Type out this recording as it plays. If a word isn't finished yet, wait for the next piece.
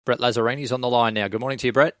Brett Lazzarini on the line now. Good morning to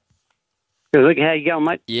you, Brett. Good. Look, how you going,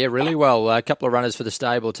 mate? Yeah, really well. A couple of runners for the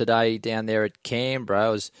stable today down there at Canberra. I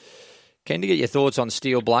was keen to get your thoughts on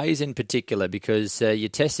Steel Blaze in particular because you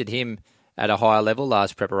tested him at a higher level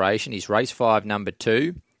last preparation. He's race 5, number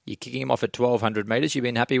 2. You're kicking him off at 1,200 metres. You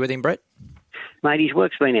been happy with him, Brett? Mate, his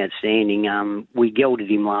work's been outstanding. We gelded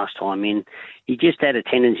him last time in. He just had a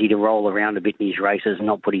tendency to roll around a bit in his races and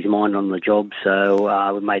not put his mind on the job,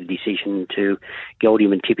 so we made a decision to geld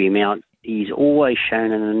him and tip him out. He's always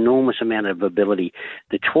shown an enormous amount of ability.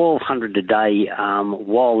 The 1,200 a day,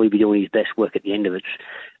 while he'll be doing his best work at the end of it,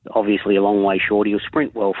 obviously a long way short. He'll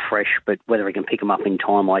sprint well fresh, but whether he can pick him up in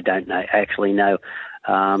time, I don't know. Actually, no.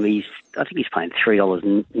 I think he's paying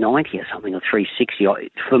 $3.90 or something, or $3.60.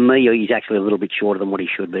 For me, he's actually a little bit shorter than what he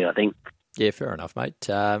should be, I think. Yeah, fair enough, mate.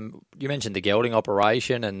 You mentioned the gelding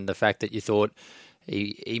operation and the fact that you thought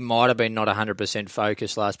he might have been not 100%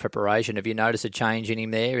 focused last preparation. Have you noticed a change in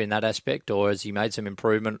him there in that aspect, or has he made some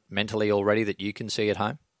improvement mentally already that you can see at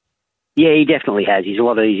home? Yeah, he definitely has. He's a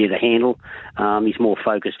lot easier to handle. He's more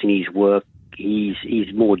focused in his work.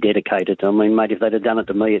 He's more dedicated. I mean, mate, if they'd have done it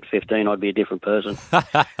to me at 15, I'd be a different person.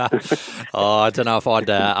 I don't know if I'd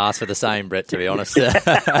ask for the same, Brett, to be honest.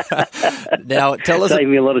 Now, tell us... Save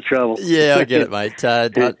me a lot of trouble. Yeah, I get it, mate.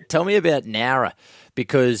 Tell me about Nara,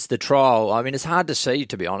 because the trial, I mean, it's hard to see,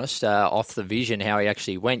 to be honest, off the vision, how he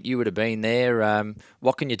actually went. You would have been there.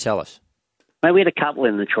 What can you tell us? Mate, we had a couple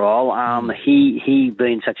in the trial. He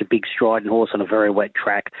being such a big striding horse on a very wet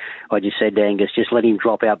track, I just said to Angus, just let him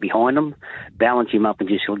drop out behind him, balance him up and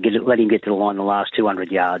just let him get to the line the last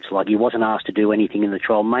 200 yards. Like, he wasn't asked to do anything in the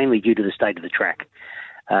trial, mainly due to the state of the track.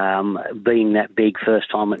 Being that big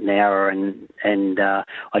first time at Nara, and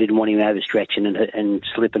I didn't want him overstretching and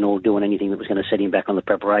slipping or doing anything that was going to set him back on the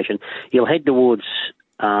preparation. He'll head towards...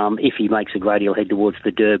 if he makes a grade, he'll head towards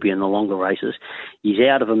the Derby and the longer races. He's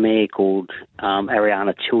out of a mare called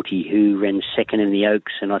Ariana Tilty, who ran second in the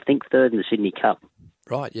Oaks and I think third in the Sydney Cup.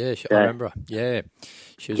 Right, yeah, I remember her. Yeah.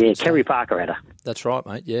 She was Kerry Parker had her. That's right,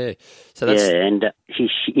 mate, yeah. So that's... Yeah, and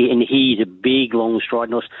he's a big, long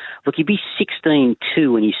striding horse. Look, he'd be 16-2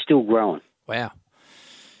 and he's still growing. Wow.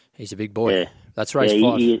 He's a big boy. Yeah. That's race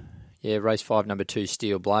 5. Yeah, race 5, number 2,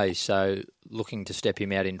 Steel Blaze. So looking to step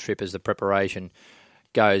him out in trip as the preparation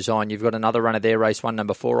goes on. You've got another runner there, race 1,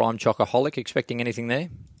 number 4, I'm Chocoholic. Expecting anything there?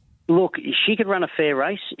 Look, she could run a fair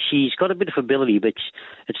race. She's got a bit of ability, but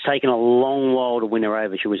it's taken a long while to win her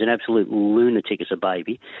over. She was an absolute lunatic as a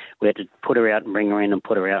baby. We had to put her out and bring her in and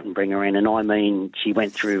put her out and bring her in. And I mean, she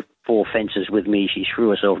went through 4 fences with me. She threw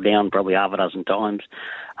herself down probably half a dozen times.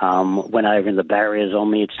 Went over in the barriers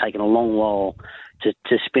on me. It's taken a long while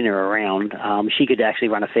to spin her around. She could actually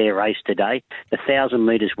run a fair race today. The 1,000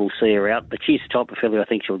 metres will see her out, but she's the type of filly I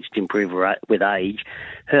think she'll just improve with age.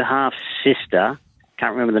 Her half-sister,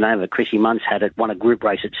 can't remember the name of it, Chrissy Muntz won a group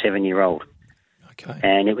race at 7-year-old. Okay.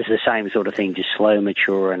 And it was the same sort of thing, just slow,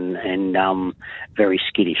 mature and very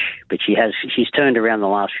skittish. But she's turned around the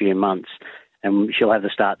last few months, and she'll have the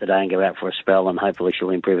start today and go out for a spell, and hopefully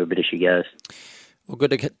she'll improve a bit as she goes. Well,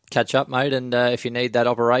 good to catch up, mate, and if you need that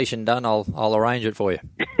operation done, I'll arrange it for you.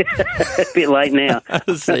 A bit late now.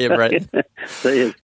 See you, Brett. See you.